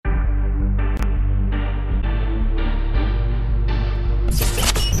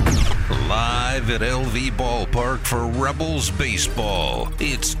live at LV Ballpark for Rebels baseball.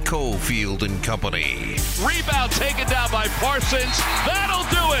 It's Cofield and Company. Rebound taken down by Parsons. That'll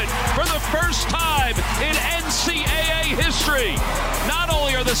do it for the first time in NCAA history. Not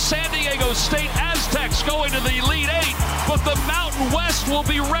only are the San Diego State Aztecs going to the Elite Eight, but the Mountain West will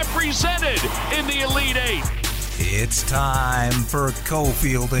be represented in the Elite Eight. It's time for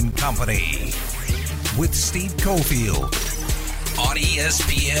Cofield and Company with Steve Cofield on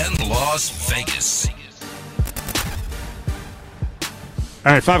ESPN Las Vegas.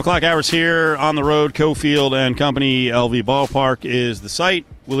 All right, 5 o'clock hours here on the road. Cofield and Company, LV Ballpark is the site.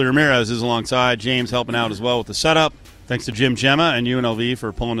 Willie Ramirez is alongside. James helping out as well with the setup. Thanks to Jim Gemma and UNLV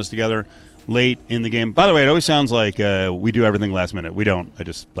for pulling us together late in the game. By the way, it always sounds like we do everything last minute. We don't. I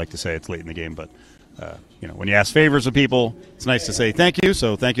just like to say it's late in the game. But, when you ask favors of people, it's nice to say thank you.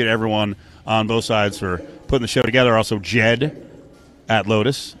 So thank you to everyone on both sides for putting the show together. Also, Jed at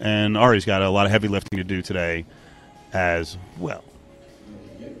Lotus. And Ari's got a lot of heavy lifting to do today as well.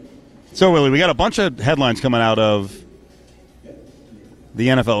 So, Willie, we got a bunch of headlines coming out of the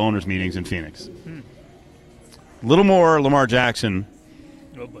NFL owners' meetings in Phoenix. A little more Lamar Jackson.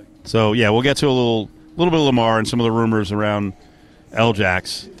 Oh boy. So, yeah, we'll get to a little bit of Lamar and some of the rumors around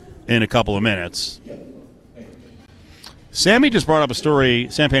L-Jax in a couple of minutes. Sammy just brought up a story.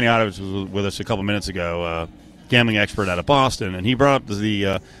 Sam Panayotovich was with us a couple minutes ago, gambling expert out of Boston, and he brought up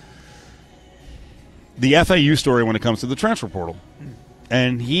the FAU story when it comes to the transfer portal.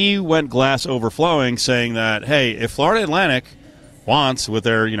 And he went glass overflowing, saying that, hey, if Florida Atlantic wants, with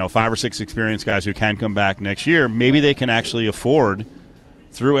their 5 or 6 experienced guys who can come back next year, maybe they can actually afford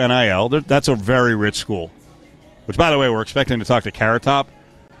through NIL. That's a very rich school. Which, by the way, we're expecting to talk to Carrot Top,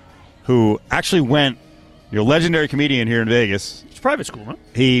 who actually went, legendary comedian here in Vegas. It's a private school, huh?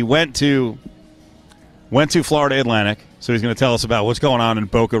 He went to Florida Atlantic, so he's going to tell us about what's going on in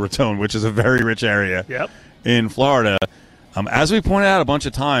Boca Raton, which is a very rich area in Florida. As we pointed out a bunch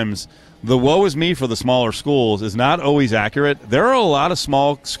of times, the woe is me for the smaller schools is not always accurate. There are a lot of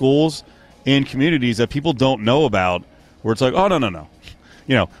small schools in communities that people don't know about where it's like, oh,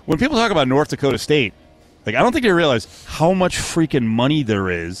 no. When people talk about North Dakota State, I don't think they realize how much freaking money there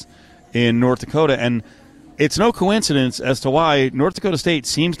is in North Dakota. And it's no coincidence as to why North Dakota State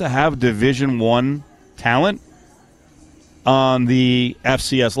seems to have Division I talent on the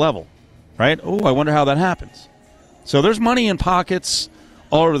FCS level, right? Oh, I wonder how that happens. So there's money in pockets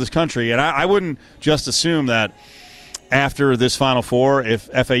all over this country, and I wouldn't just assume that after this Final Four, if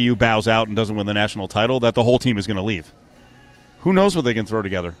FAU bows out and doesn't win the national title, that the whole team is going to leave. Who knows what they can throw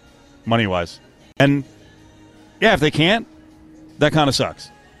together, money-wise. And, yeah, if they can't, that kind of sucks.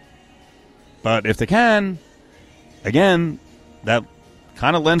 But if they can, again, that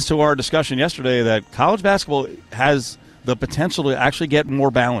kind of lends to our discussion yesterday that college basketball has the potential to actually get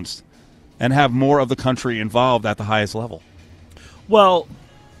more balanced and have more of the country involved at the highest level. Well,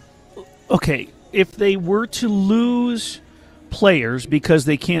 okay, if they were to lose players because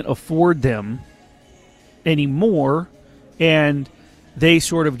they can't afford them anymore and they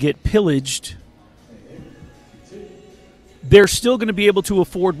sort of get pillaged, they're still going to be able to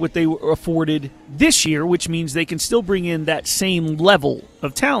afford what they were afforded this year, which means they can still bring in that same level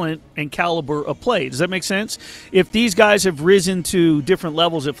of talent and caliber of play. Does that make sense? If these guys have risen to different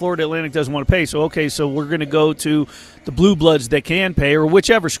levels that Florida Atlantic doesn't want to pay, so we're going to go to the Blue Bloods that can pay or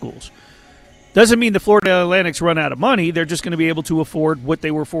whichever schools. Doesn't mean the Florida Atlantic's run out of money. They're just going to be able to afford what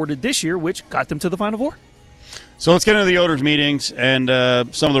they were afforded this year, which got them to the Final Four. So let's get into the owners' meetings and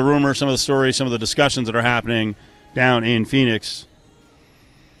some of the rumors, some of the stories, some of the discussions that are happening down in Phoenix.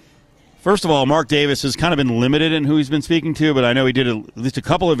 First of all, Mark Davis has kind of been limited in who he's been speaking to, but I know he did at least a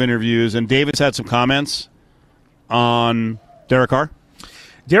couple of interviews, and Davis had some comments on Derek Carr.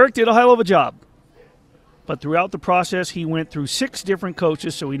 Derek did a hell of a job, but throughout the process, he went through 6 different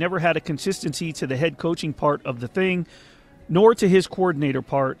coaches, so he never had a consistency to the head coaching part of the thing, nor to his coordinator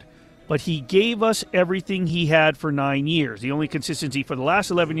part. But he gave us everything he had for 9 years. The only consistency for the last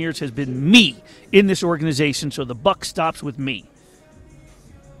 11 years has been me in this organization, so the buck stops with me.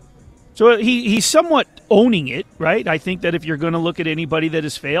 So he's somewhat owning it, right? I think that if you're going to look at anybody that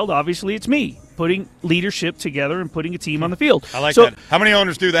has failed, obviously it's me, putting leadership together and putting a team on the field. I like that. How many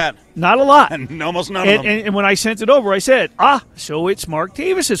owners do that? Not a lot. And almost none of them. And when I sent it over, I said, so it's Mark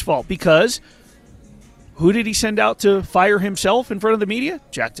Davis's fault because who did he send out to fire himself in front of the media?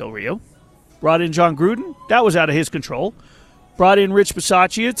 Jack Del Rio. Brought in John Gruden. That was out of his control. Brought in Rich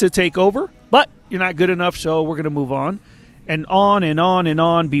Bisaccia to take over. But you're not good enough, so we're going to move on. And on and on and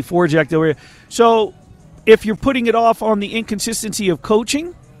on before Jack Del Rio. So if you're putting it off on the inconsistency of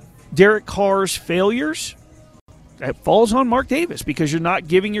coaching, Derek Carr's failures, That falls on Mark Davis because you're not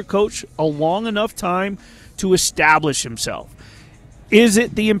giving your coach a long enough time to establish himself. Is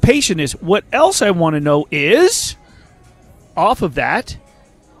it the impatience? What else I want to know is, off of that,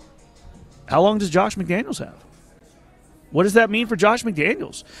 how long does Josh McDaniels have? What does that mean for Josh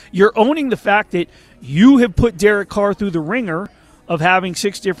McDaniels? You're owning the fact that you have put Derek Carr through the ringer of having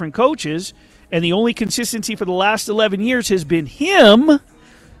 6 different coaches, and the only consistency for the last 11 years has been him.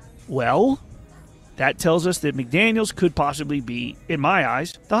 Well, that tells us that McDaniels could possibly be, in my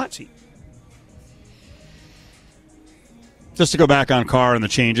eyes, the hot seat. Just to go back on Carr and the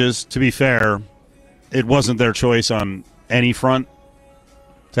changes, to be fair, it wasn't their choice on any front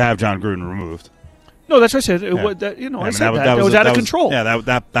to have John Gruden removed. No, that's what I said. Yeah. That was out of control. Yeah,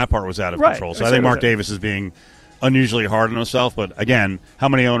 that part was out of control. So I think Mark Davis is being unusually hard on himself. But again, how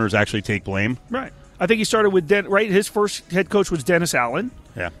many owners actually take blame? Right. I think he started with his first head coach was Dennis Allen.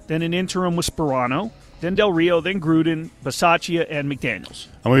 Yeah. Then an interim was Sperano. Then Del Rio. Then Gruden, Bisaccia, and McDaniels.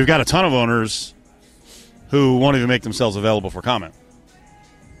 And we've got a ton of owners who won't even make themselves available for comment,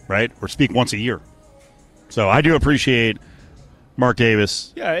 right? Or speak once a year. So I do appreciate Mark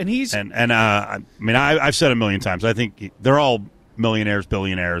Davis. Yeah, and he's I've said a million times. I think they're all millionaires,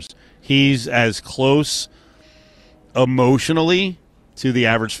 billionaires. He's as close emotionally to the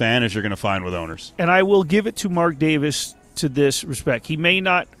average fan as you're going to find with owners. And I will give it to Mark Davis to this respect. He may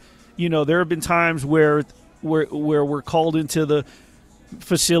not, there have been times where we're called into the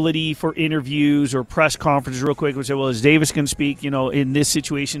facility for interviews or press conferences real quick and say, well, is Davis going to speak? In this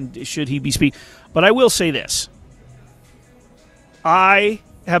situation, should he be speaking? But I will say this. I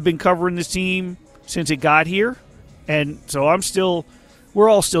have been covering this team since it got here, and so we're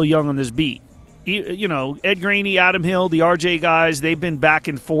all still young on this beat. Ed Graney, Adam Hill, the RJ guys, they've been back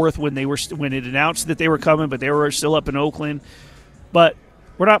and forth when it announced that they were coming, but they were still up in Oakland. But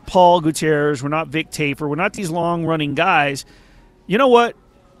we're not Paul Gutierrez, we're not Vic Tafer, we're not these long-running guys. You know what?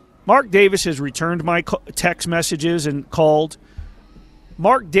 Mark Davis has returned my text messages and called.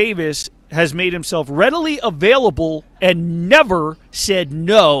 Mark Davis has made himself readily available and never said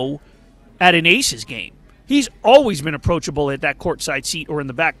no at an Aces game. He's always been approachable at that courtside seat or in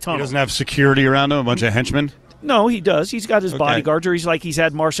the back tunnel. He doesn't have security around him, a bunch of henchmen? No, he does. He's got his bodyguards, or he's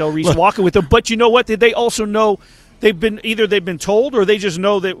had Marcel Reese walking with him. But you know what? Did they also know they've been told, or they just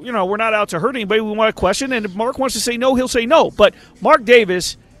know that, we're not out to hurt anybody. We want to question, and if Mark wants to say no, he'll say no. But Mark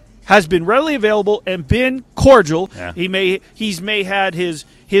Davis has been readily available and been cordial. Yeah. He's had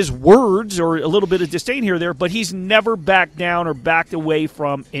his words or a little bit of disdain here or there, but he's never backed down or backed away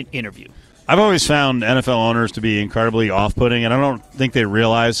from an interview. I've always found NFL owners to be incredibly off-putting, and I don't think they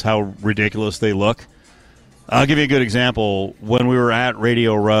realize how ridiculous they look. I'll give you a good example. When we were at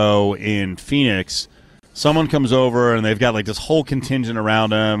Radio Row in Phoenix, someone comes over and they've got like this whole contingent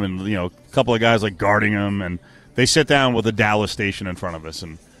around them, and a couple of guys like guarding them, and they sit down with a Dallas station in front of us.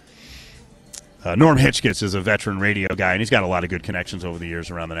 And Norm Hitchkitz is a veteran radio guy, and he's got a lot of good connections over the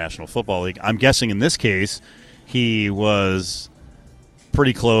years around the National Football League. I'm guessing in this case he was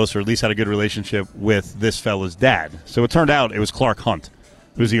pretty close, or at least had a good relationship with this fella's dad. So it turned out it was Clark Hunt,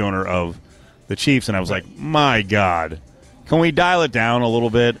 who's the owner of the Chiefs, and I was like, my God, can we dial it down a little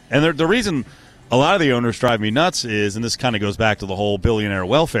bit? And the reason a lot of the owners drive me nuts is, and this kind of goes back to the whole billionaire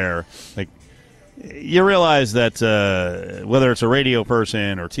welfare, like, you realize that whether it's a radio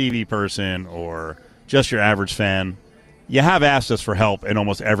person or TV person or just your average fan, you have asked us for help in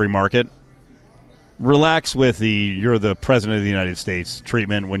almost every market. Relax with you're the president of the United States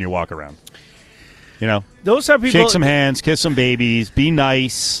treatment when you walk around. Those type of people, shake some hands, kiss some babies, be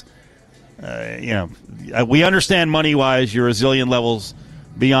nice. We understand money-wise you're a zillion levels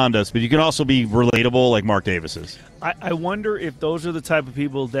beyond us, but you can also be relatable like Mark Davis is. I wonder if those are the type of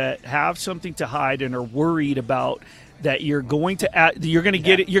people that have something to hide and are worried about that you're going to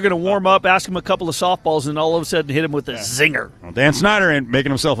get it. You're going to warm up, ask him a couple of softballs, and all of a sudden hit him with a zinger. Well, Dan Snyder ain't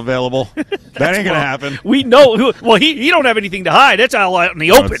making himself available. That ain't going to happen. We know. Well, he don't have anything to hide. That's all out in the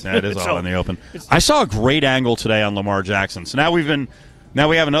open. That is all in the open. I saw a great angle today on Lamar Jackson. So now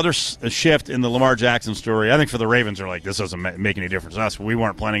we have another shift in the Lamar Jackson story. I think for the Ravens, they're like, this doesn't make any difference to us. We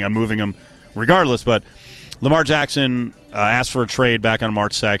weren't planning on moving him regardless, but Lamar Jackson asked for a trade back on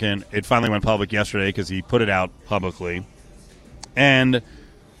March 2nd. It finally went public yesterday because he put it out publicly. And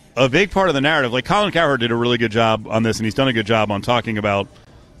a big part of the narrative, like Colin Cowherd did a really good job on this, and he's done a good job on talking about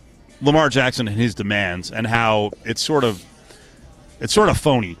Lamar Jackson and his demands and how it's sort of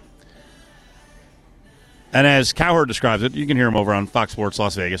phony. And as Cowherd describes it, you can hear him over on Fox Sports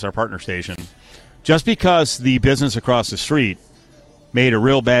Las Vegas, our partner station. Just because the business across the street made a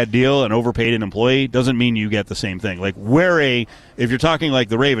real bad deal and overpaid an employee doesn't mean you get the same thing. Like, if you're talking like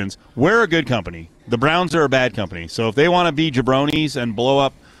the Ravens, we're a good company. The Browns are a bad company. So if they want to be jabronis and blow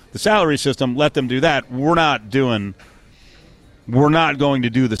up the salary system, let them do that. We're not going to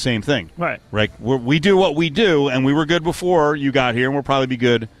do the same thing. Right. We do what we do, and we were good before you got here, and we'll probably be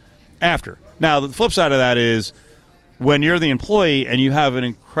good after. Now, the flip side of that is when you're the employee and you have an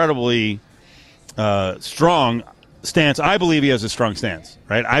incredibly strong stance. I believe he has a strong stance,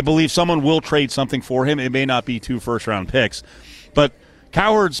 right? I believe someone will trade something for him. It may not be 2 first-round picks, but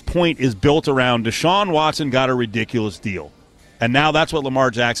Cowherd's point is built around Deshaun Watson got a ridiculous deal, and now that's what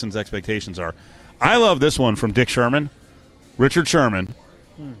Lamar Jackson's expectations are. I love this one from Dick Sherman. Richard Sherman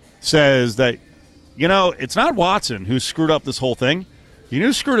says that, it's not Watson who screwed up this whole thing. You know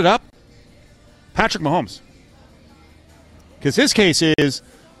who screwed it up? Patrick Mahomes. Because his case is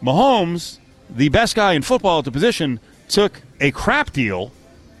Mahomes, the best guy in football at the position, took a crap deal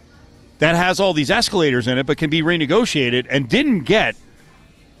that has all these escalators in it but can be renegotiated and didn't get,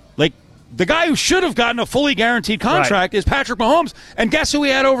 the guy who should have gotten a fully guaranteed contract is Patrick Mahomes. And guess who he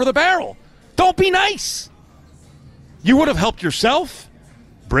had over the barrel? Don't be nice. You would have helped yourself.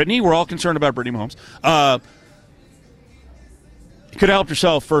 Brittany, we're all concerned about Brittany Mahomes. You could have helped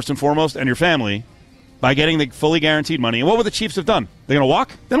yourself first and foremost and your family by getting the fully guaranteed money. And what would the Chiefs have done? They're going to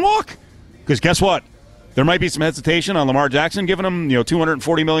walk? Then walk. Because guess what? There might be some hesitation on Lamar Jackson giving him,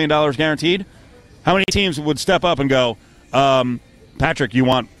 $240 million guaranteed. How many teams would step up and go, Patrick, you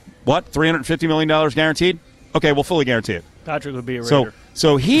want, what, $350 million guaranteed? Okay, we'll fully guarantee it. Patrick would be a Raider.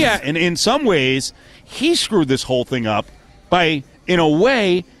 So he, and in some ways, he screwed this whole thing up by, in a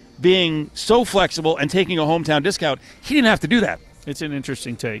way, being so flexible and taking a hometown discount. He didn't have to do that. It's an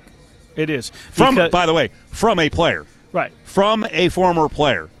interesting take. It is. By the way, from a player. Right. From a former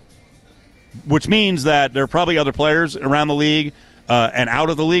player. Which means that there are probably other players around the league and out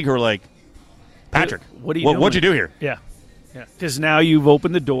of the league who are like, Patrick, what'd you do here? Yeah. Because now you've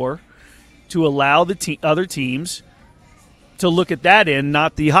opened the door to allow the other teams to look at that end,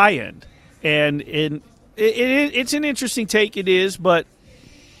 not the high end. And it's an interesting take, it is, but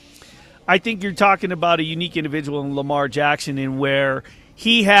I think you're talking about a unique individual in Lamar Jackson in where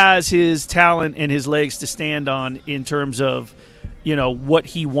he has his talent and his legs to stand on in terms of, what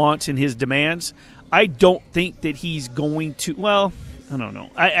he wants and his demands. I don't think that he's going to, I don't know.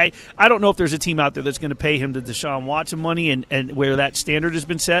 I don't know if there's a team out there that's going to pay him the Deshaun Watson money and where that standard has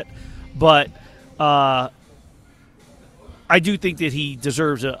been set, but I do think that he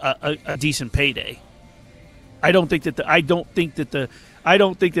deserves a decent payday. I don't think that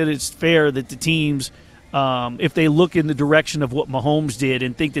it's fair that the teams, if they look in the direction of what Mahomes did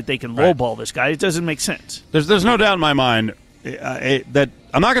and think that they can lowball this guy, it doesn't make sense. There's no doubt in my mind that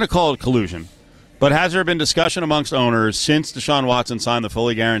I'm not going to call it collusion, but has there been discussion amongst owners since Deshaun Watson signed the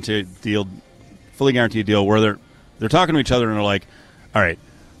fully guaranteed deal where they're talking to each other and they're like, all right,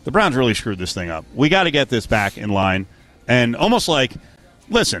 the Browns really screwed this thing up. We got to get this back in line. And almost like,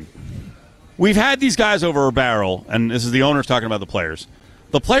 listen, we've had these guys over a barrel, and this is the owners talking about the players.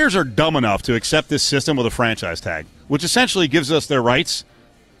 The players are dumb enough to accept this system with a franchise tag, which essentially gives us their rights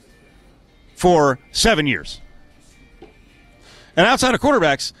for 7 years. And outside of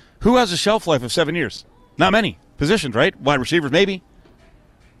quarterbacks, who has a shelf life of 7 years? Not many positions, right? Wide receivers, maybe.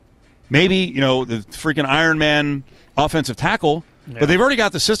 Maybe, the freaking Iron Man offensive tackle. Yeah. But they've already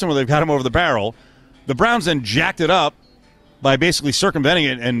got the system where they've got him over the barrel. The Browns then jacked it up by basically circumventing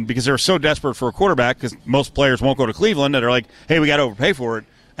it, and because they were so desperate for a quarterback, because most players won't go to Cleveland, and they're like, hey, we got to overpay for it.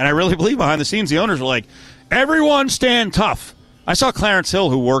 And I really believe behind the scenes the owners were like, everyone stand tough. I saw Clarence Hill,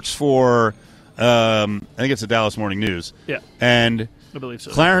 who works for, I think it's the Dallas Morning News. Yeah. And I believe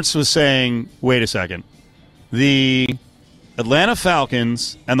so. Clarence was saying, wait a second, the Atlanta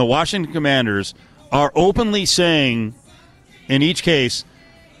Falcons and the Washington Commanders are openly saying, in each case,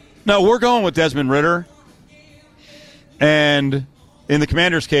 no, we're going with Desmond Ridder. And in the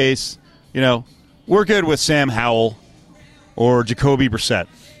Commanders' case, we're good with Sam Howell or Jacoby Brissett.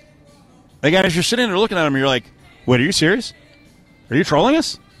 Again, as you're sitting there looking at them, you're like, wait, are you serious? Are you trolling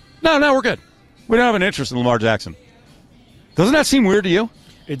us? No, we're good. We don't have an interest in Lamar Jackson. Doesn't that seem weird to you?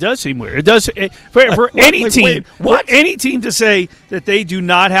 It does seem weird. It does for any team. For any team to say that they do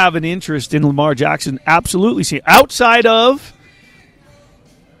not have an interest in Lamar Jackson, absolutely. See, outside of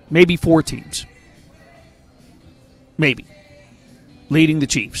maybe 4 teams, maybe leading the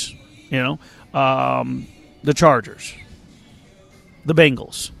Chiefs, the Chargers, the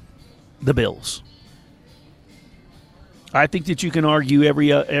Bengals, the Bills. I think that you can argue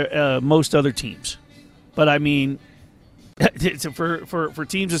most other teams, but I mean, for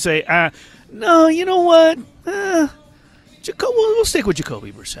teams to say, no, you know what, We'll stick with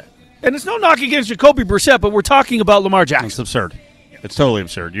Jacoby Brissett. And it's no knock against Jacoby Brissett, but we're talking about Lamar Jackson. It's absurd. It's totally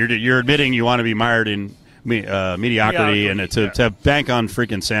absurd. You're admitting you want to be mired in mediocrity and to bank on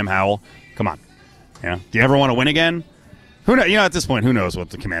freaking Sam Howell. Come on. Yeah. Do you ever want to win again? Who knows? At this point, who knows what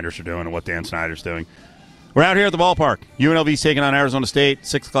the Commanders are doing and what Dan Snyder's doing. We're out here at the ballpark. UNLV's taking on Arizona State.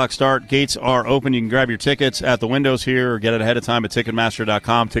 6 o'clock start. Gates are open. You can grab your tickets at the windows here or get it ahead of time at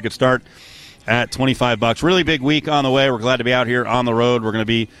Ticketmaster.com. Tickets start at $25. Really big week on the way. We're glad to be out here on the road. We're going to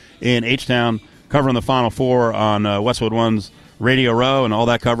be in H-Town covering the Final Four on Westwood One's Radio Row, and all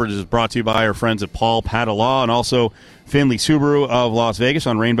that coverage is brought to you by our friends at Paul Patta Law and also Finley Subaru of Las Vegas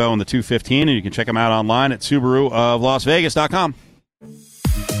on Rainbow and the 215, and you can check them out online at SubaruofLasVegas.com.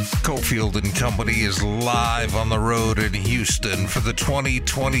 Cofield and Company is live on the road in Houston for the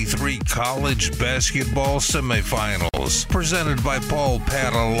 2023 college basketball semifinals. Presented by Paul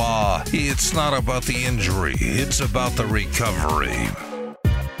Patta Law. It's not about the injury, it's about the recovery.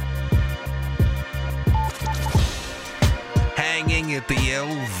 Hanging at the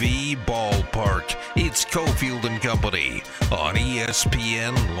LV Ballpark, it's Cofield and Company on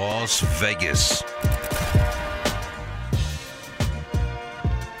ESPN Las Vegas.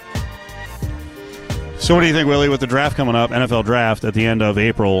 So what do you think, Willie, with the draft coming up, NFL draft at the end of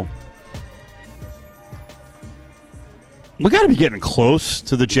April? We got to be getting close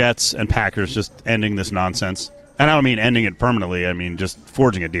to the Jets and Packers just ending this nonsense. And I don't mean ending it permanently. I mean just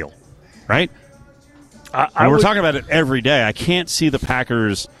forging a deal, right? We're talking about it every day. I can't see the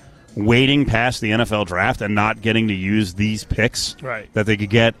Packers waiting past the NFL draft and not getting to use these picks that they could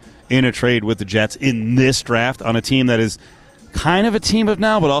get in a trade with the Jets in this draft on a team that is kind of a team of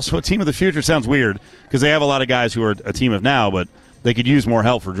now, but also a team of the future. Sounds weird because they have a lot of guys who are a team of now, but they could use more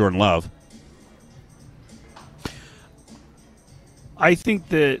help for Jordan Love. I think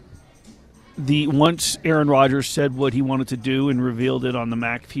that once Aaron Rodgers said what he wanted to do and revealed it on the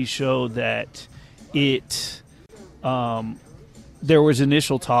McAfee show, that there was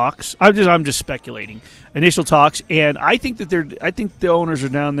initial talks. I'm just speculating. Initial talks, and I think that I think the owners are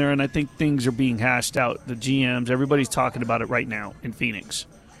down there, and I think things are being hashed out. The GMs, everybody's talking about it right now in Phoenix.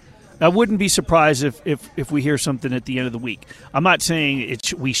 I wouldn't be surprised if we hear something at the end of the week. I'm not saying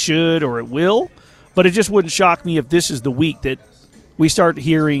we should or it will, but it just wouldn't shock me if this is the week that we start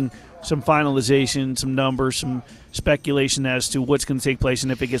hearing some finalization, some numbers, some speculation as to what's going to take place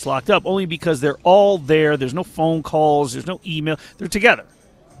and if it gets locked up, only because they're all there. There's no phone calls. There's no email. They're together.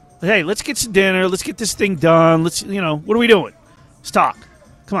 Hey, let's get some dinner. Let's get this thing done. What are we doing? Stock.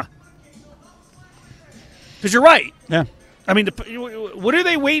 Come on. Because you're right. Yeah. I mean, what are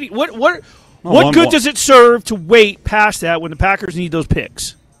they waiting? What good does it serve to wait past that when the Packers need those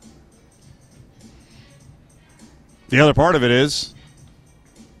picks? The other part of it is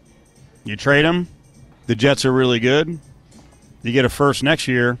you trade them. The Jets are really good. You get a first next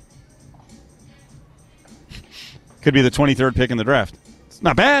year. Could be the 23rd pick in the draft. It's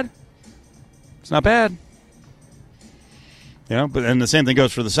not bad. It's not bad. But and the same thing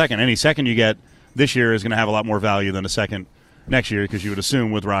goes for the second. Any second you get this year is going to have a lot more value than a second next year because you would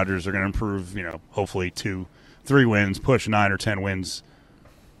assume with Rodgers they're going to improve, hopefully 2-3 wins, push 9 or 10 wins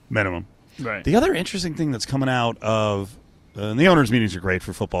minimum. Right. The other interesting thing that's coming out of and the owners' meetings are great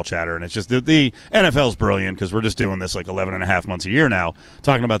for football chatter, and it's just the NFL's brilliant because we're just doing this like 11 and a half months a year now,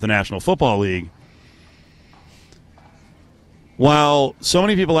 talking about the National Football League. While so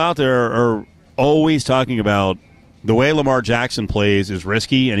many people out there are always talking about the way Lamar Jackson plays is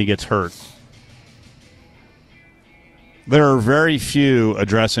risky and he gets hurt, there are very few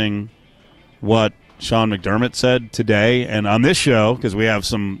addressing what Sean McDermott said today. And on this show, because we have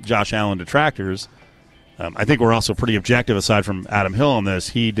some Josh Allen detractors, I think we're also pretty objective aside from Adam Hill on this.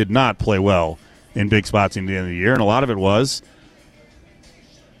 He did not play well in big spots in the end of the year, and a lot of it was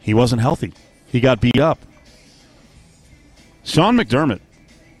he wasn't healthy. He got beat up. Sean McDermott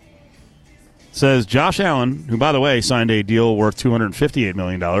says Josh Allen, who, by the way, signed a deal worth $258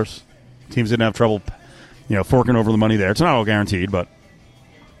 million. Teams didn't have trouble, forking over the money there. It's not all guaranteed, but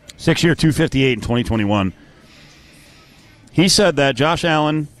 6-year, $258 in 2021. He said that Josh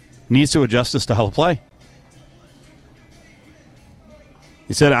Allen needs to adjust his style of play.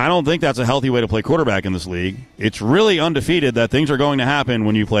 He said, I don't think that's a healthy way to play quarterback in this league. It's really undefeated that things are going to happen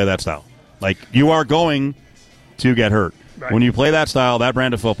when you play that style. Like, you are going to get hurt when you play that style, that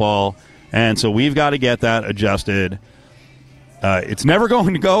brand of football. And so we've got to get that adjusted. It's never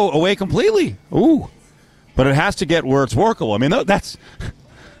going to go away completely. Ooh. But it has to get where it's workable. I mean, that's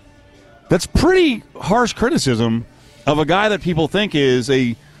pretty harsh criticism of a guy that people think is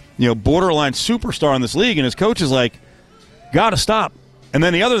a borderline superstar in this league, and his coach is like, got to stop. And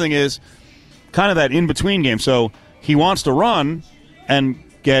then the other thing is kind of that in-between game. So he wants to run and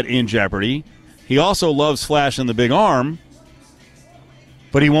get in jeopardy. He also loves flashing the big arm,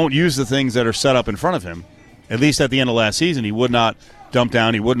 but he won't use the things that are set up in front of him. At least at the end of last season, he would not dump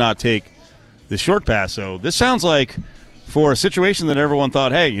down. He would not take the short pass. So this sounds like for a situation that everyone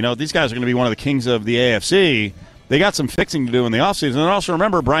thought, hey, these guys are going to be one of the kings of the AFC, they got some fixing to do in the offseason. And also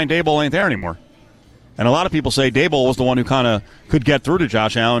remember, Brian Daboll ain't there anymore. And a lot of people say Daboll was the one who kind of could get through to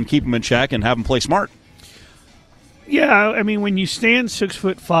Josh Allen, keep him in check, and have him play smart. Yeah, I mean, when you stand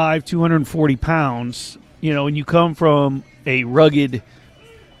 6'5", 240 pounds, and you come from a rugged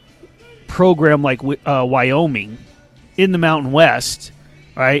program like Wyoming in the Mountain West,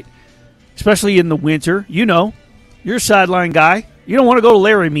 right? Especially in the winter, you're a sideline guy. You don't want to go to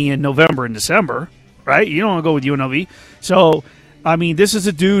Laramie in November and December, right? You don't want to go with UNLV. So, I mean, this is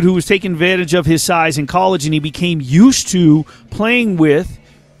a dude who was taking advantage of his size in college, and he became used to playing with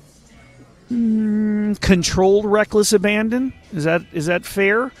controlled reckless abandon. Is that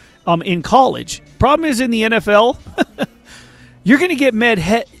fair? In college. Problem is in the NFL, you're going to get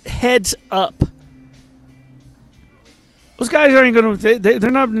heads up. Those guys aren't going to. They're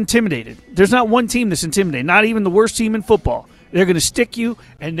not intimidated. There's not one team that's intimidated. Not even the worst team in football. They're going to stick you,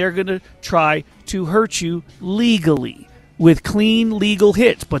 and they're going to try to hurt you legally with clean legal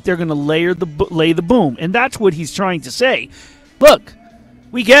hits. But they're going to lay the boom, and that's what he's trying to say. Look,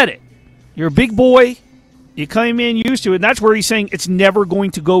 we get it. You're a big boy. You come in used to it, and that's where he's saying it's never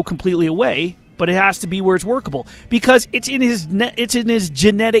going to go completely away, but it has to be where it's workable because it's in his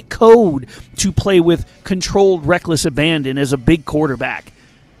genetic code to play with controlled reckless abandon as a big quarterback.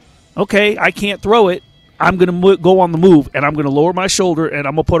 Okay, I can't throw it. I'm going to go on the move, and I'm going to lower my shoulder, and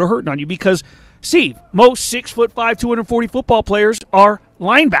I'm going to put a hurting on you because, Steve, most 6'5", 240 football players are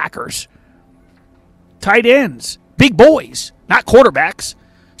linebackers, tight ends, big boys, not quarterbacks.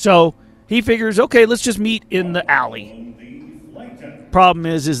 So he figures, okay, let's just meet in the alley. Problem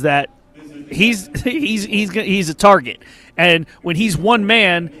is that he's a target, and when he's one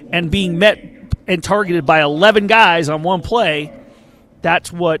man and being met and targeted by 11 guys on one play,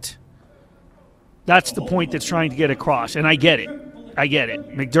 that's the point that's trying to get across. And I get it.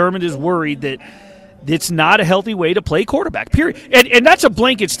 McDermott is worried that it's not a healthy way to play quarterback, period. And that's a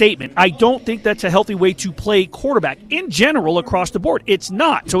blanket statement. I don't think that's a healthy way to play quarterback in general across the board. It's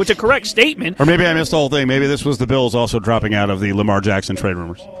not. So it's a correct statement. Or maybe I missed the whole thing. Maybe this was the Bills also dropping out of the Lamar Jackson trade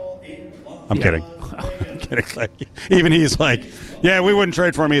rumors. I'm kidding. I'm kidding. Even he's like, yeah, we wouldn't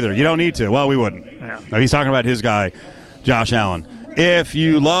trade for him either. You don't need to. Well, we wouldn't. Yeah. No, he's talking about his guy, Josh Allen. If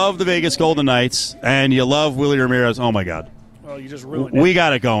you love the Vegas Golden Knights and you love Willie Ramirez, oh, my God. Oh, you just ruined it. We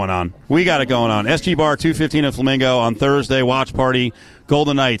got it going on. SG Bar 215 in Flamingo on Thursday. Watch party.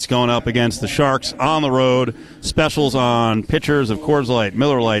 Golden Knights going up against the Sharks on the road. Specials on pitchers of Coors Light,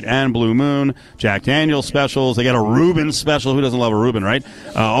 Miller Lite, and Blue Moon. Jack Daniels specials. They got a Reuben special. Who doesn't love a Reuben, right?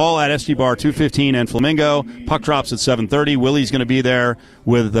 All at SG Bar 215 in Flamingo. Puck drops at 7:30. Willie's going to be there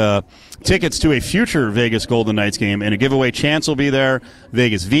with tickets to a future Vegas Golden Knights game and a giveaway. Chance will be there.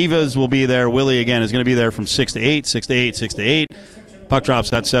 Vegas Vivas will be there. Willie, again, is going to be there from 6 to 8, 6 to 8, 6 to 8. Puck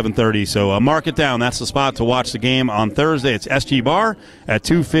drops at 7:30, so mark it down. That's the spot to watch the game on Thursday. It's SG Bar at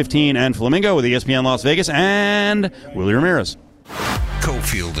 215 and Flamingo with ESPN Las Vegas and Willie Ramirez.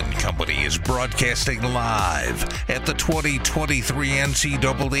 Cofield and Company is broadcasting live at the 2023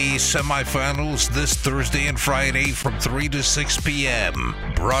 NCAA semifinals this Thursday and Friday from 3 to 6 p.m.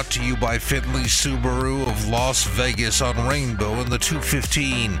 Brought to you by Finley Subaru of Las Vegas on Rainbow in the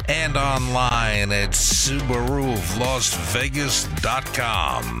 215 and online at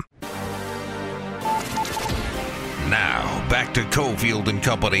SubaruofLasVegas.com. Now, back to Cofield and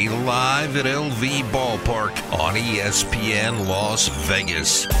Company live at LV Ballpark on ESPN Las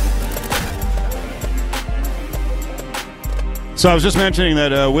Vegas. So I was just mentioning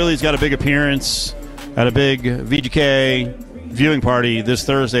that Willie's got a big appearance at a big VGK viewing party this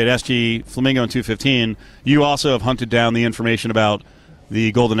Thursday at SG Flamingo in 215. You also have hunted down the information about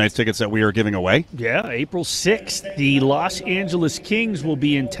the Golden Knights tickets that we are giving away. Yeah, April 6th, the Los Angeles Kings will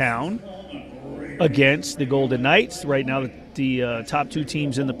be in town against the Golden Knights. Right now, the top two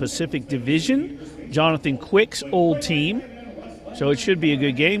teams in the Pacific Division. Jonathan Quick's old team. So it should be a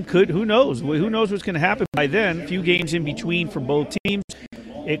good game. Who knows? Who knows what's going to happen by then? A few games in between for both teams.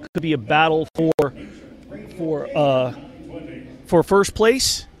 It could be a battle for first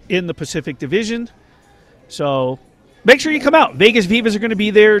place in the Pacific Division. So make sure you come out. Vegas Vivas are going to be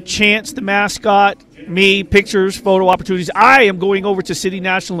there. Chance, the mascot, me, pictures, photo opportunities. I am going over to City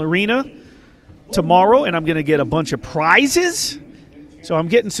National Arena tomorrow, and I'm going to get a bunch of prizes. So I'm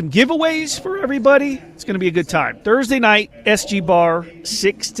getting some giveaways for everybody. It's going to be a good time. Thursday night, SG Bar,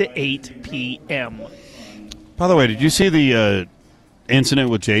 6 to 8 p.m. By the way, did you see the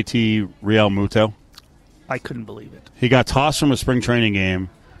incident with JT Real Muto? I couldn't believe it. He got tossed from a spring training game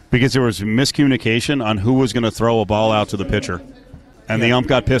because there was miscommunication on who was going to throw a ball out to the pitcher. And the ump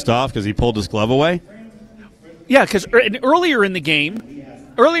got pissed off because he pulled his glove away? Yeah, because earlier in the game,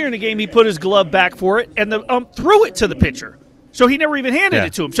 he put his glove back for it, and the ump threw it to the pitcher. So he never even handed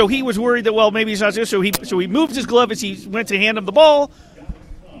it to him. So he was worried that, well, maybe he's not. So he moved his glove as he went to hand him the ball.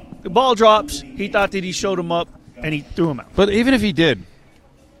 The ball drops. He thought that he showed him up, and he threw him out. But even if he did,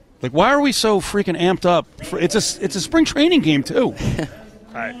 like, why are we so freaking amped up? It's a spring training game, too.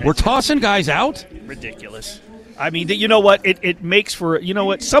 We're tossing guys out? Ridiculous. I mean, you know what? It makes for, you know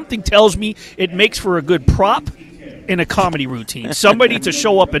what? Something tells me it makes for a good prop in a comedy routine. Somebody to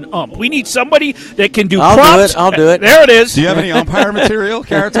show up and ump. We need somebody that can do props. I'll do it. There it is. Do you have any umpire material,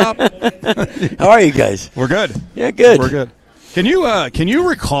 Carrot Top? How are you guys? We're good. Yeah, good. We're good. Can you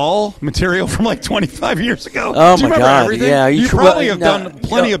recall material from like 25 years ago? Oh, Do you my remember God. everything? Yeah. You probably have done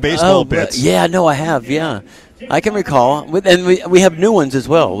plenty of baseball bits. Yeah, no, I have, yeah. I can recall. And we have new ones as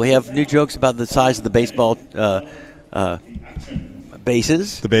well. We have new jokes about the size of the baseball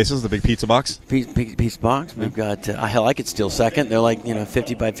bases. The bases, the big pizza box? Pizza box. We've got, I like it still second. They're like,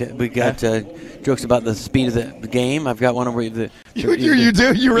 50 by 50. We got jokes about the speed of the game. I've got one over the. You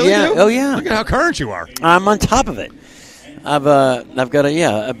do? You really do? Oh, yeah. Look at how current you are. I'm on top of it. I've got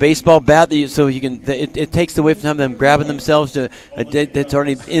a baseball bat that so you can it takes away from them grabbing themselves to that's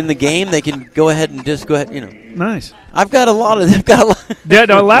already in the game. They can go ahead and just go ahead. Nice. I've got a lot. Yeah.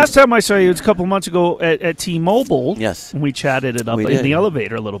 No, last time I saw you, it was a couple months ago at T-Mobile. Yes. And we chatted it up in the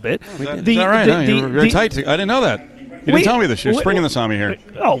elevator a little bit. Is that right? You were very tight. I didn't know that. You didn't tell me this. You're springing this on me here.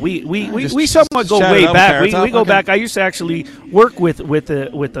 Oh, we somewhat go way back. We go back. I used to actually work with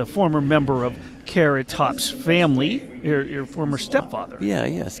a former member of Carrot Top's family, your former stepfather. Yeah,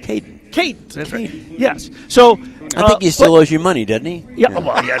 yes, Caden, that's right. Yes. So I think he still owes you money, doesn't he? Yeah.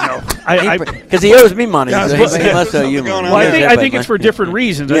 Well, yeah, no. Because he owes me money. Yeah, so he must owe you money. Well, I think it's for different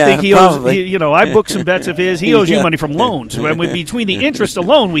reasons. Yeah, I think he probably. owes. I booked some bets of his. He owes you money from loans. I mean, between the interest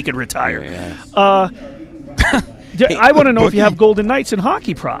alone, we could retire. Yeah. I want to know if you have Golden Knights and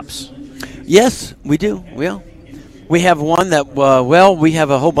hockey props. Yes, we do. We have one that, we have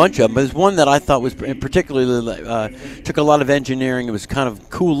a whole bunch of them, but there's one that I thought was particularly, took a lot of engineering. It was kind of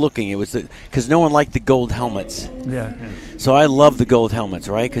cool looking. It was because no one liked the gold helmets. Yeah. So I love the gold helmets,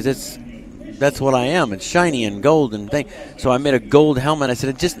 right? Because that's what I am. It's shiny and gold and thing. So I made a gold helmet. I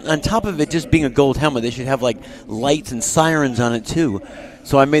said, just on top of it just being a gold helmet, they should have like lights and sirens on it too.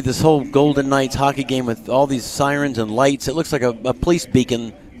 So I made this whole Golden Knights hockey game with all these sirens and lights. It looks like a police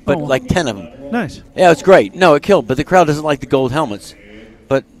beacon, but like 10 of them. Nice. Yeah, it's great. No, it killed, but the crowd doesn't like the gold helmets.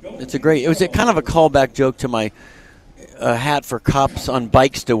 But it was a kind of a callback joke to my hat for cops on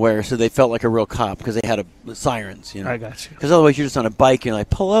bikes to wear, so they felt like a real cop because they had sirens. I got you. Because otherwise you're just on a bike and you're like,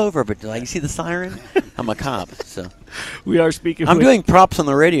 pull over, but you see the siren? I'm a cop, so. We are speaking. I'm doing props on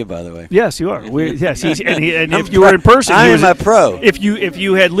the radio, by the way. Yes, you are. Yes, and if you were in person, I am a pro. If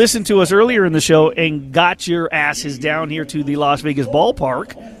you had listened to us earlier in the show and got your asses down here to the Las Vegas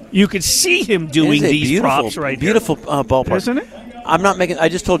ballpark, you could see him doing these props right here. Beautiful ballpark, isn't it? I'm not making. I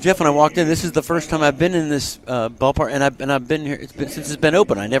just told Jeff when I walked in. This is the first time I've been in this ballpark, and I've been here. Since it's been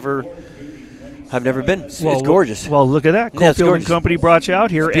open. I've never been. It's gorgeous. Well, look at that. Cofield and Company brought you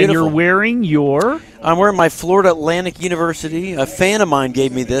out here, and you're wearing your. I'm wearing my Florida Atlantic University. A fan of mine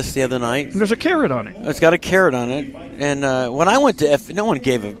gave me this the other night. There's a carrot on it. It's got a carrot on it, and when I went to no one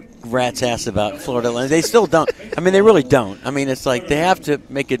gave a rat's ass about Florida Atlantic. They still don't. I mean, they really don't. I mean, it's like they have to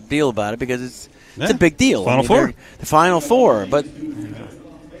make a deal about it because it's a big deal. Final Four. The Final Four. But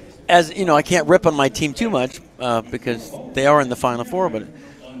as you know, I can't rip on my team too much because they are in the Final Four. But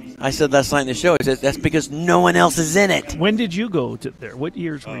I said last night in the show, that's because no one else is in it. When did you go to there? What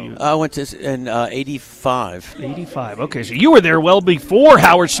years were you? I went to in 85. 85. Okay, so you were there well before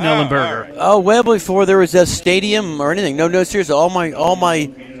Howard Schnellenberger. Oh, well before there was a stadium or anything. No, seriously.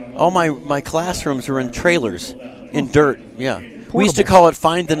 All my classrooms were in trailers, in dirt. Yeah, portable. We used to call it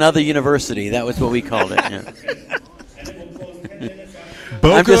 "Find Another University." That was what we called it. Yeah.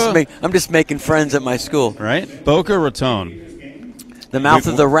 I'm just making friends at my school. Right, Boca Raton, the mouth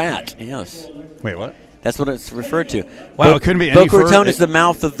of the rat. Yes. Wait, what? That's what it's referred to. Wow, it couldn't be any Boca Raton is the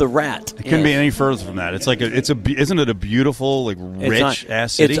mouth of the rat. It couldn't be any further from that. It's like isn't it a beautiful, rich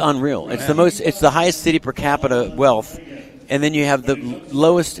ass city? It's unreal. It's It's the highest city per capita wealth. And then you have the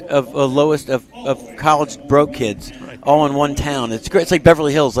lowest of college broke kids all in one town. It's great. It's like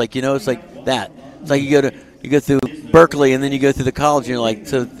Beverly Hills, it's like that. It's like you You go through Berkeley, and then you go through the college, and you're like,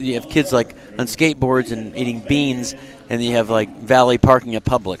 so you have kids like on skateboards and eating beans, and then you have like valet parking at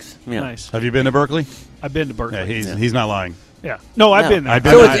Publix. Yeah. Nice. Have you been to Berkeley? I've been to Berkeley. Yeah, he's not lying. Yeah. No, I've been there. I've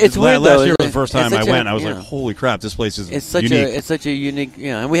been So there. it's weird, though, last year isn't was the it? first time It's I such went. a- I was yeah. like, holy crap, this place is It's such a unique,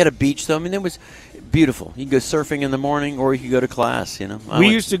 and we had a beach though. I mean, it was beautiful. You can go surfing in the morning, or you could go to class. We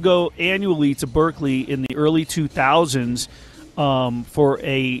used to go annually to Berkeley in the early 2000s for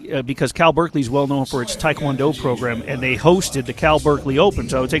because Cal Berkeley is well known for its Taekwondo program, and they hosted the Cal Berkeley Open.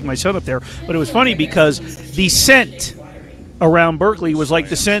 So I would take my son up there, but it was funny because the scent around Berkeley was like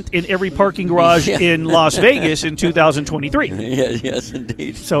the scent in every parking garage in Las Vegas in 2023. Yes,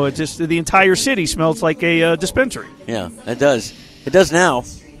 indeed. So it just the entire city smells like a dispensary. Yeah, it does. It does now.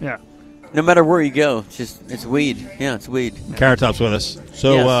 Yeah. No matter where you go, it's weed. Yeah, it's weed. Carrot Top's with us.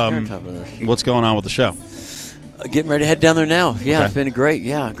 So, Yes, Carrot Top with us. what's going on with the show? Getting ready to head down there now. Yeah, Okay. It's been great.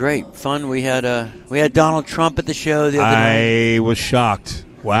 Yeah, great fun. We had Donald Trump at the show the other night. I was shocked.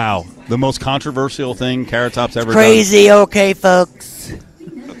 Wow. The most controversial thing Carrot Top's ever Crazy, okay, folks.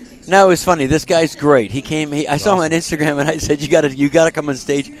 No, it was funny. This guy's great. He came. I saw him on Instagram, and I said, "You got to come on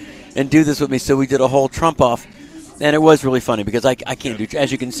stage and do this with me." So we did a whole Trump off, and it was really funny because I can't do.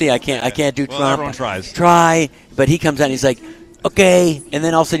 As you can see, I can't do Well, Trump. everyone tries. Try, but he comes out and he's like, "Okay," and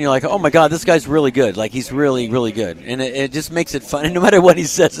then all of a sudden you're like, "Oh my God, this guy's really good. Like he's really, really good," and it just makes it fun. And no matter what he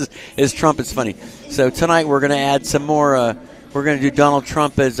says, his Trump is funny. So tonight we're going to add some more. We're going to do Donald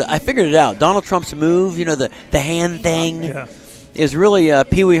Trump as I figured it out. Donald Trump's move, the hand thing, is really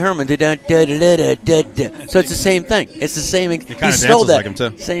Pee Wee Herman. So it's the same thing. It's the same. He kinda stole dances that like him,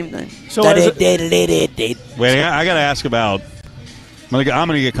 too. same thing. So Wait, I got to ask about. I'm going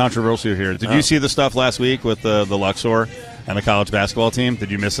to get controversial here. Did you see the stuff last week with the Luxor and the college basketball team? Did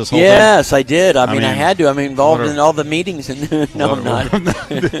you miss this whole thing? Yes, I did. I mean, I mean, had to. I'm involved what are- in all the meetings. And no, I'm not.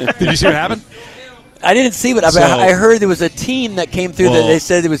 Did you see what happened? I didn't see it. So- I heard there was a team that came through that Well- they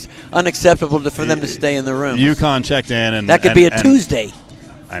said it was unacceptable for them to stay in the room. UConn checked in, and that could be a and- Tuesday.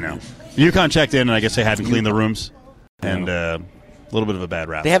 I know. UConn checked in, and I guess they hadn't cleaned the rooms, and a little bit of a bad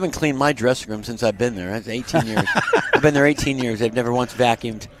rap. They haven't cleaned my dressing room since I've been there. That's 18 years. I've been there 18 years. They've never once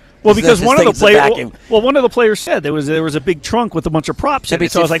vacuumed. Well, There's because no one such of the thing as a players, vacuum. one of the players said there was a big trunk with a bunch of props in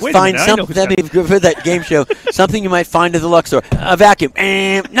it. So I was like, wait a find minute, I know something. what's That'd be good for that game show. Something you might find at the Luxor. A vacuum.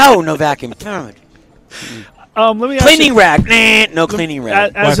 No vacuum. Damn it. Let me ask Cleaning you, rag. No cleaning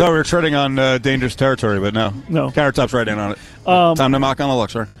rag. Well, I thought we were treading on dangerous territory, but no. No. Carrot Top's right in on it. Time to mock on the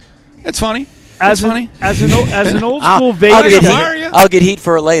Luxor. It's funny. as funny. As an old I'll school get Vegas heat. guy, I'll get heat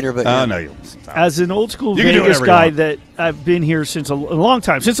for it later. But Oh, no, you as an old school You can do Vegas whatever you guy want. that I've been here since a long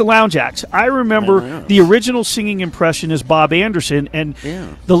time, since the Lounge Acts. I remember the original singing impression is Bob Anderson, and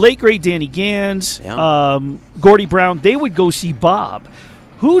the late great Danny Gans, Gordie Brown. They would go see Bob.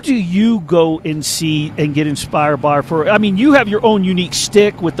 Who do you go and see and get inspired by? I mean, you have your own unique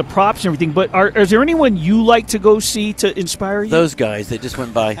stick with the props and everything, but is there anyone you like to go see to inspire you? those guys that just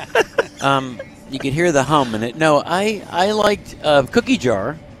went by. You could hear the hum in it. No, I liked Cookie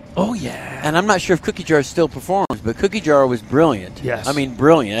Jar. Oh, yeah. And I'm not sure if Cookie Jar still performs, but Cookie Jar was brilliant. Yes. I mean,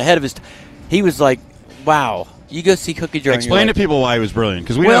 brilliant. Ahead of his he was like, wow. You go see Cookie Jar. Explain to people why he was brilliant,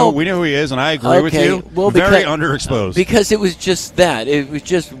 because we know who he is, and I agree with you. Well, very because, underexposed. Because it was just that. It was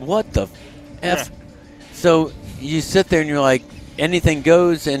just, what the F? So you sit there and you're like, anything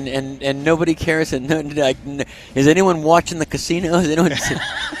goes, and nobody cares. And is anyone watching the casino? Is anyone?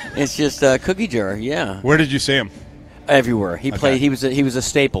 It's just Cookie Jar. Yeah. Where did you see him? Everywhere he played, he was a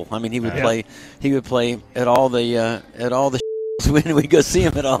staple. I mean, he would play. He would play at all the when we go see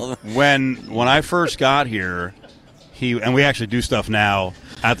him at all. When I first got here, and we actually do stuff now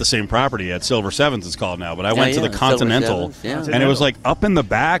at the same property at Silver Sevens, it's called now. But I went to the Silver Continental, Sevens, and it was like up in the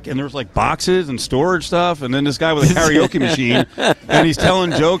back, and there was like boxes and storage stuff, and then this guy with a karaoke machine, and he's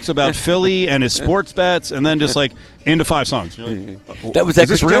telling jokes about Philly and his sports bets, and then just like into 5 songs. You're like, That was is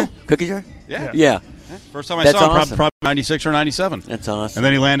this real? Cookie Jar? Yeah. Yeah. First time I That's saw him, awesome. probably 96 or 97. That's awesome. And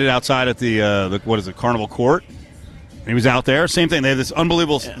then he landed outside at the what is it, Carnival Court. And he was out there. Same thing. They have this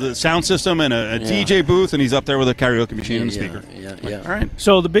unbelievable sound system and a DJ booth, and he's up there with a karaoke machine and a speaker. Yeah. All right.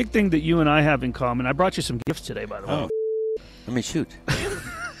 So the big thing that you and I have in common, I brought you some gifts today, by the way. I mean, shoot. We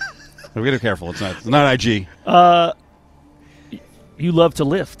got to be careful. It's not IG. You love to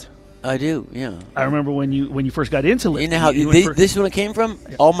lift. I do. Yeah. I remember when you first got into lifting. You know how this is what it came from?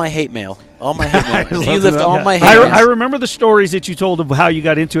 All my hate mail. All my hate mail. You lift all my hate I mail. remember the stories that you told of how you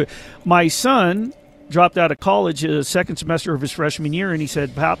got into it. My son dropped out of college second semester of his freshman year, and he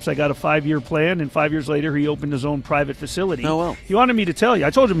said, "Pops, I got a 5-year plan." And 5 years later, he opened his own private facility. Oh, well. He wanted me to tell you. I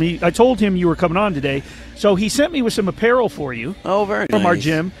told him you were coming on today, so he sent me with some apparel for you. Oh, very from nice. our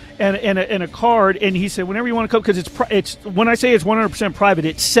gym and a card, and he said, "Whenever you want to come, because it's when I say it's 100% private,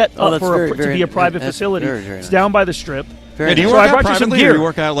 it's set up to be a private facility. Very, very it's nice. down by the strip." Hey, do you So work I out brought you some privately, or gear. do you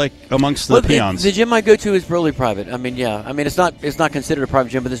work out like amongst the peons? The gym I go to is really private. I mean, yeah. I mean, it's not considered a private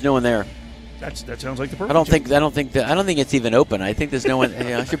gym, but there's no one there. That sounds like the perfect. I don't think it's even open. I think there's no one.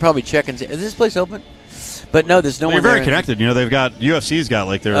 I should probably check and see. Is this place open? But no, there's no Well, one. you're very there. connected. You know, they've got UFC's got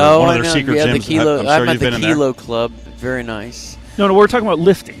like their Oh, one I of their know. secret Yeah, gyms. the Kilo. I'm I'm sure at you've the been in there. Kilo Club. Very nice. No, we're talking about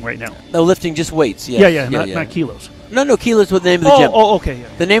lifting right now. No, lifting just weights. Yes. Yeah, not kilos. No, Kilo's what the name of the gym. Oh, okay. Yeah.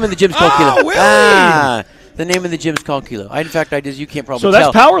 The name of the gym's called Kilo. Willie! The name of the gym's called Kilo. In fact, you can't probably So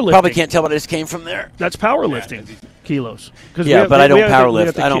tell. that's powerlifting. Probably can't tell, but I just came from there. That's powerlifting kilos. Yeah, but I don't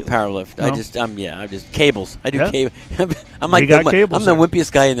powerlift. I don't No? powerlift. I'm just cables. I do Yeah. cable. I'm You got cables I'm the there.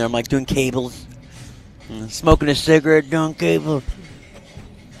 wimpiest guy in there. I'm like doing cables, smoking a cigarette, doing cables.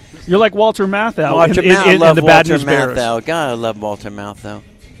 You're like Walter Matthau Walter in I love the Bad Walter News Bears. Matthau. God, I love Walter Matthau.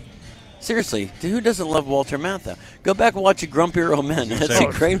 Seriously, who doesn't love Walter Matthau? Go back and watch A Grumpier Old Men. That's a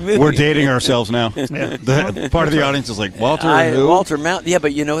great movie. We're dating ourselves now. Yeah. The part of the audience is like, Walter who? Walter Matthau. Yeah,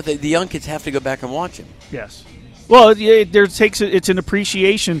 but you know what? The young kids have to go back and watch him. Yes. Well, it's an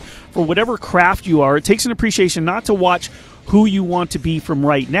appreciation for whatever craft you are. It takes an appreciation not to watch who you want to be from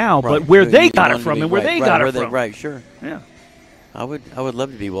right now, but where they got it from and where they got it from. Right, sure. Yeah. I would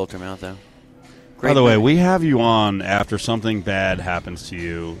love to be Walter Matthau. By the way, we have you on after something bad happens to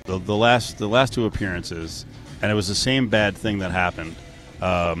you. The last two appearances, and it was the same bad thing that happened.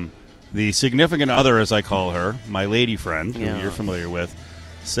 The significant other, as I call her, my lady friend, who you're familiar with,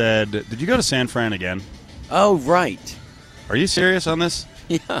 said, "Did you go to San Fran again?" Oh, right. Are you serious on this?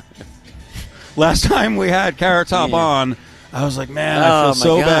 Yeah. Last time we had Carrot Top on, I was like, man, I feel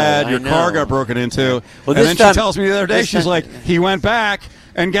so God, bad. I Your car know. got broken into. Well, and this then time- she tells me the other day, this she's time- like, he went back,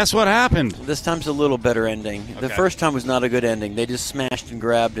 and guess what happened? This time's a little better ending. The Okay. first time was not a good ending. They just smashed and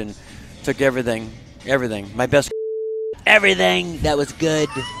grabbed and took everything. My best. Everything that was good.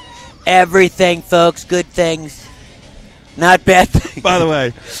 Everything, folks. Good things. Not bad things. By the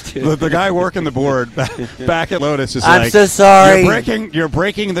way, the guy working the board back at Lotus is I'm like, so sorry. You're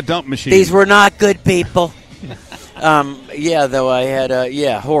breaking the dump machine. These were not good people. Yeah, though I had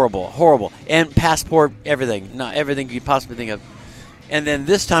horrible, and passport, everything, not everything you could possibly think of. And then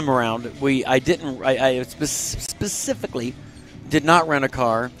this time around, I specifically did not rent a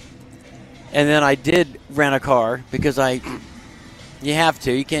car, and then I did rent a car because you have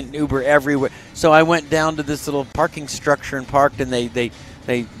to, you can't Uber everywhere. So I went down to this little parking structure and parked, and they got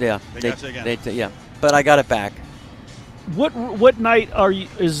you again. But I got it back. What night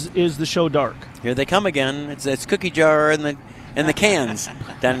is the show dark? Here they come again. It's Cookie Jar and the cans.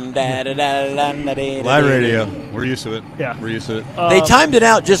 Dun, da, da, da, dun, da, da, da, Live da, radio. da. We're used to it. Yeah. We're used to it. They timed it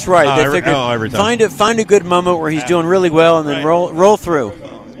out just right. They figured every time. find a good moment where he's doing really well, and then roll through.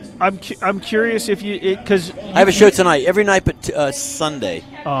 I'm curious if because I have a show tonight, every night but Sunday.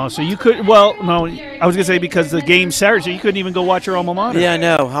 So you could. Well, no, I was gonna say because the game's Saturday, so you couldn't even go watch your alma mater. Yeah, I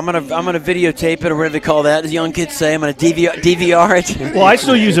know. I'm gonna videotape it, or whatever they call that, as young kids say. I'm gonna DVR it. Well, I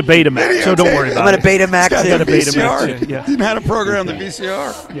still use a Betamax, so don't worry about I'm gonna it. Betamax got a it. Betamax. Yeah. Didn't have to program the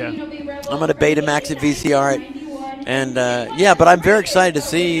VCR. Yeah. I'm gonna Betamax it, VCR it, and but I'm very excited to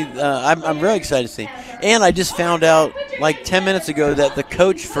see. I'm really excited to see. And I just found out like 10 minutes ago that the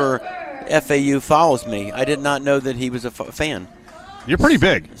coach for FAU follows me. I did not know that he was a fan. You're pretty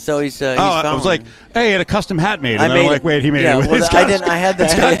big. So he's I following was like, hey, he had a custom hat made. And I then made I'm like, it. wait, he made Yeah, it with well, his I didn't. I had the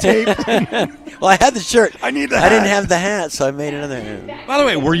it's got tape. Well, I had the shirt. I need the I didn't hat. have the hat, so I made another hat. By the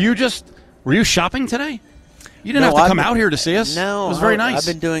way, were you shopping today? You didn't No, have to come out here to see us. No, it was very nice. I've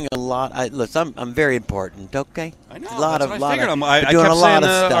been doing a lot. Listen, I'm very important. Okay, I know. A lot that's of, what I figured. I doing kept a lot saying of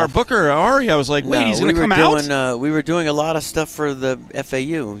stuff. our booker Ari, I was like, wait, he's going to come out. We were doing a lot of stuff for the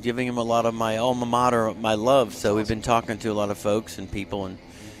FAU, giving him a lot of my alma mater, my love. So we've been talking to a lot of folks and people, and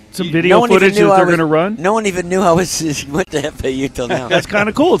Some video footage that they're going to run. No one even knew I went to FAU till now. That's kind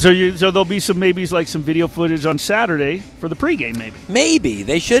of cool. So there'll be some video footage on Saturday for the pregame. Maybe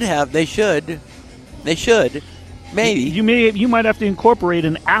they should have. They should. Maybe You might have to incorporate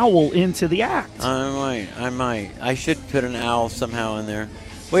an owl into the act. I might. I should put an owl somehow in there.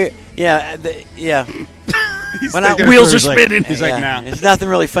 Wait, yeah. Wheels are spinning. He's like, nah. There's nothing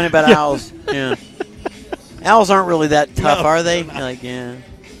really funny about owls. Yeah. Owls aren't really that tough, are they? Like, yeah.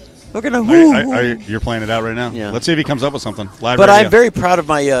 We're gonna. You're playing it out right now. Yeah. Let's see if he comes up with something. Live But radio. I'm very proud of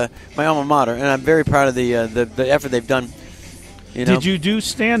my my alma mater, and I'm very proud of the effort they've done. You know? Did you do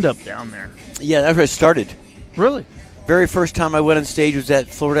stand up down there? Yeah, that's where I started. Really? Very first time I went on stage was at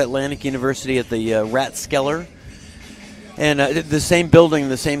Florida Atlantic University at the Rathskeller. And the same building,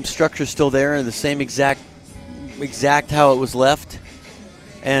 the same structure still there, and the same exact how it was left.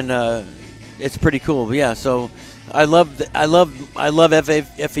 And it's pretty cool. But yeah, so I love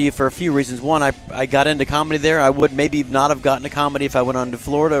FAU for a few reasons. One, I got into comedy there. I would maybe not have gotten to comedy if I went on to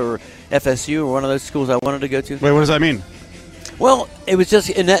Florida or FSU or one of those schools I wanted to go to. Wait, what does that mean? Well, it was just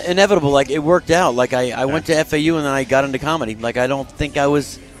inevitable. Like, it worked out. Like, I went to FAU and then I got into comedy. Like, I don't think I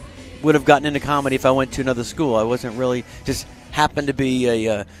would have gotten into comedy if I went to another school. I wasn't really, just happened to be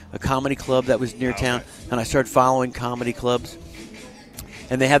a comedy club that was near town, and I started following comedy clubs.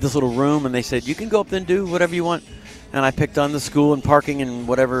 And they had this little room, and they said, you can go up there and do whatever you want. And I picked on the school and parking and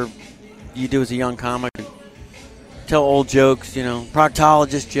whatever you do as a young comic. Tell old jokes,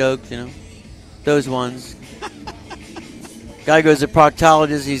 proctologist jokes, those ones. Guy goes to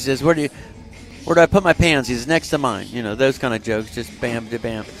proctologist. He says, where do I put my pants? He says, next to mine. Those kind of jokes, just bam to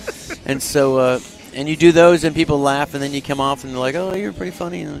bam. And so, and you do those, and people laugh, and then you come off, and they're like, oh, you're pretty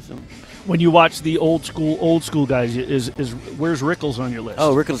funny. So. When you watch the old school guys, is where's Rickles on your list?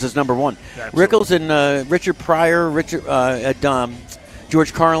 Oh, Rickles is number one. Absolutely. Rickles and Richard Pryor,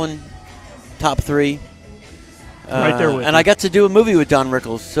 George Carlin, top three. Right there with and you. I got to do a movie with Don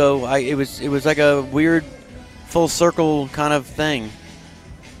Rickles, so it was like a weird full circle kind of thing.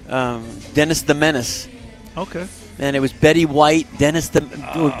 Dennis the Menace. Okay. And it was Betty White,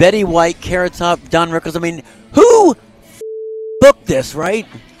 Betty White, Carrot Top, Don Rickles. I mean, who booked this, right?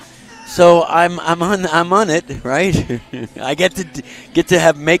 So I'm on it, right? I get to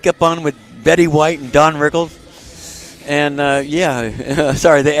have makeup on with Betty White and Don Rickles. And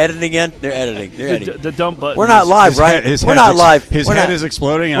sorry, they editing again? They're editing. The dump button. We're not live, right? We're not live. His head is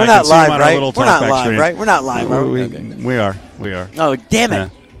exploding. We're And not I can see him live, on right? our little We're not talkback live, stream. right? We're not live, right? We are. Oh, damn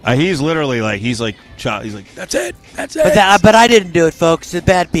it! Yeah. He's literally like he's like that's it. But I didn't do it, folks. The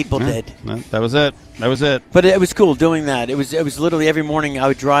bad people did. No, that was it. But it was cool doing that. It was literally every morning I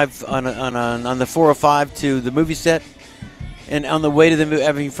would drive on the 405 to the movie set, and on the way to the movie,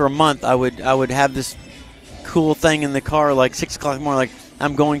 I mean, for a month I would have this cool thing in the car, like 6 o'clock in the morning, like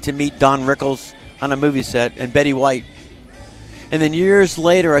I'm going to meet Don Rickles on a movie set and Betty White. And then years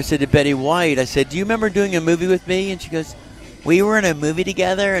later, I said to Betty White, I said, do you remember doing a movie with me? And she goes, we were in a movie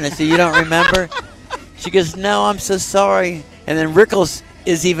together? And I said, you don't remember? She goes, no, I'm so sorry. And then Rickles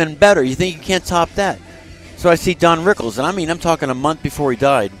is even better. You think you can't top that? So I see Don Rickles, and I mean, I'm talking a month before he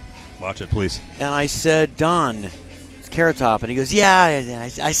died. Watch it, please. And I said, Don, it's Carrot Top. And he goes, yeah,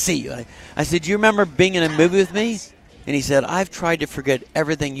 I see you. I said, do you remember being in a movie with me? And he said, I've tried to forget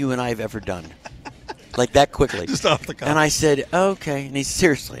everything you and I have ever done. Like that quickly. Just off the cuff. And I said, okay. And he said,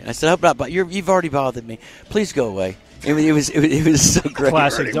 seriously. And I said, you've already bothered me. Please go away. I mean, it was so great.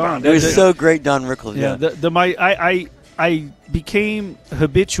 Classic Don. It was so great, Don Rickles. Yeah. I became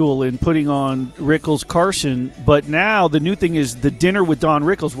habitual in putting on Rickles Carson, but now the new thing is the dinner with Don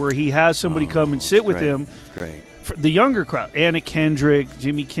Rickles, where he has somebody come and sit with him. Great. For the younger crowd, Anna Kendrick,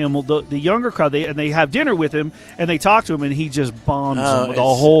 Jimmy Kimmel, the younger crowd, they have dinner with him and they talk to him, and he just bombs them with the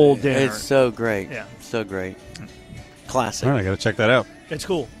whole dinner. It's so great. Yeah. So great. Classic. All right, I got to check that out. It's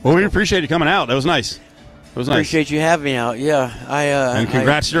cool. Well, we appreciate you coming out. That was nice. Appreciate you having me out. Yeah, and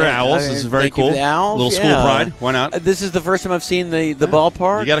congrats to your Owls. This is very cool. You, the Owls. Little school pride. Why not? This is the first time I've seen the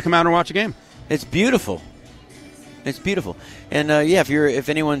ballpark. You got to come out and watch a game. It's beautiful. It's beautiful. And if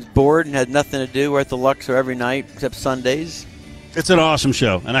anyone's bored and has nothing to do, we're at the Luxor every night except Sundays. It's an awesome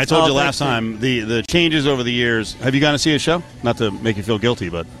show, and I told you last time the changes over the years. Have you gone to see a show? Not to make you feel guilty,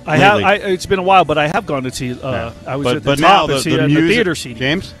 but I have. It's been a while, but I have gone to see. I was at the top now and see the theater seating.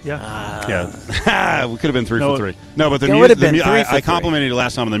 James? Yeah. We could have been 3 for 3. No, but the music. I complimented you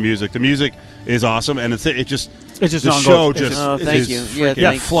last time on the music. The music is awesome, and it's just the show thank you.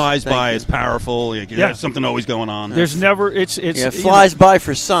 Yeah, flies by. It's powerful. There's something always going on. There's never. It flies by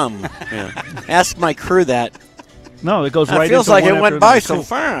for some. Ask my crew that. No, it goes right. It feels into like one it went after by another. so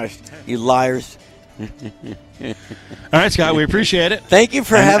fast. You liars. All right, Scott, we appreciate it. Thank you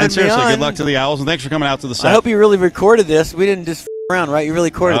for having and seriously, me on. good luck to the Owls, and thanks for coming out to the set. I hope you really recorded this. We didn't just around, right? You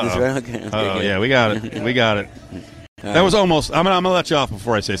really recorded this, right? Okay. Yeah, we got it. We got it. That was almost. I'm gonna let you off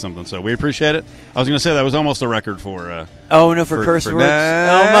before I say something. So we appreciate it. I was gonna say that was almost a record for. For curse words.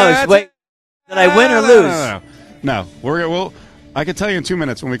 Almost. Wait, did I win or lose? No. We'll. I can tell you in 2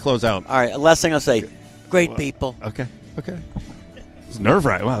 minutes when we close out. All right. Last thing I'll say. Great people. Okay. It's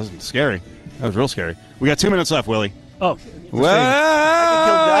nerve-wracking. Wow, that was scary. That was real scary. We got 2 minutes left, Willie. Oh.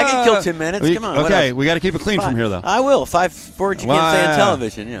 Well, I can kill 2 minutes. Come on. Okay, we got to keep it clean from here, though. I will. 5 words you can't say on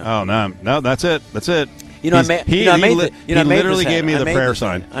television. Yeah. Oh no, that's it. You know, I made. He I made the, you know, I made literally this gave me hat. the prayer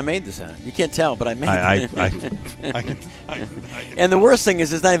sign. I made this hat. You can't tell, but I made it. I And the worst thing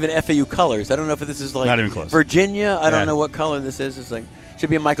is, it's not even FAU colors. I don't know if this is like Not even close. Virginia. I Yeah. don't know what color this is. It's like should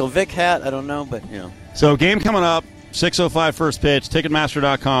be a Michael Vick hat. I don't know, but you know. So game coming up, 6:05 first pitch.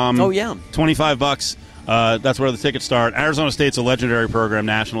 Ticketmaster.com. Oh, yeah. $25. That's where the tickets start. Arizona State's a legendary program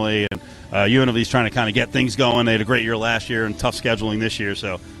nationally, and UNLV's trying to kind of get things going. They had a great year last year and tough scheduling this year,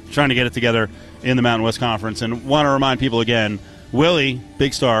 so trying to get it together in the Mountain West Conference. And want to remind people again, Willie,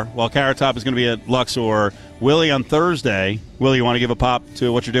 big star, while Carrot Top is going to be at Luxor, Willie on Thursday. Willie, you want to give a pop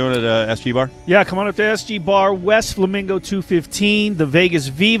to what you're doing at SG Bar? Yeah, come on up to SG Bar, West Flamingo 215, the Vegas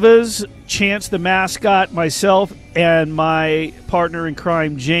Vivas, Chance the mascot, myself, and my partner in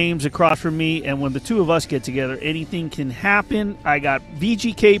crime, James, across from me. And when the two of us get together, anything can happen. I got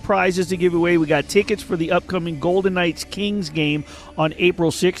VGK prizes to give away. We got tickets for the upcoming Golden Knights Kings game on April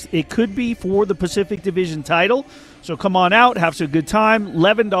 6th. It could be for the Pacific Division title. So come on out, have some good time.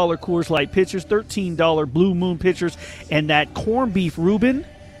 $11 Coors Light pitchers, $13 Blue Moon pitchers, and that corned beef Reuben,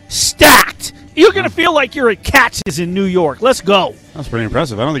 stacked. You're going to feel like you're at Katz's in New York. Let's go. That's pretty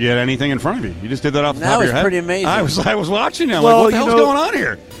impressive. I don't think you had anything in front of you. You just did that off the top of your head. That was pretty amazing. I was watching you. I'm Well, like, what the hell's going on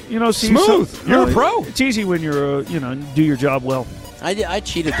here? You know, Steve, Smooth. You're a pro. It's easy when you're, do your job well. I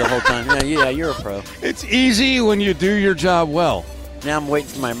cheated the whole time. Yeah, you're a pro. It's easy when you do your job well. Now I'm waiting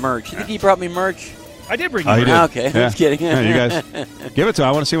for my merch. You think he brought me merch? I did bring Oh, you you merch. did. Okay, Yeah. I'm just kidding. Yeah, you guys give it to him.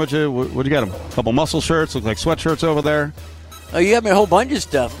 I want to see what you get him. A couple muscle shirts, look like sweatshirts over there. Oh, you got me a whole bunch of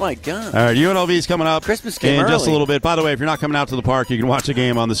stuff. My God. All right, UNLV's coming up Christmas came in just a early. little bit. By the way, if you're not coming out to the park, you can watch the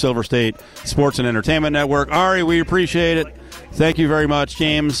game on the Silver State Sports and Entertainment Network. Ari, we appreciate it. Thank you very much.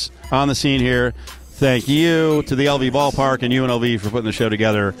 James on the scene here. Thank you to the LV Ballpark and UNLV for putting the show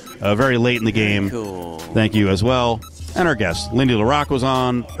together very late in the game. Cool. Thank you as well. And our guest, Lindy LaRocque, was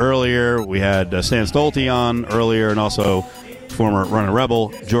on earlier. We had Stan Stolte on earlier, and also former Running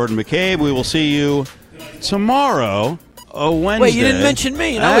Rebel, Jordan McCabe. We will see you tomorrow, Wednesday. Wait, you didn't mention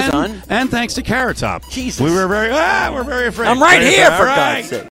me, and I was on. And thanks to Carrot Top. Jesus. We're very afraid. I'm right here, for All right. God's sake.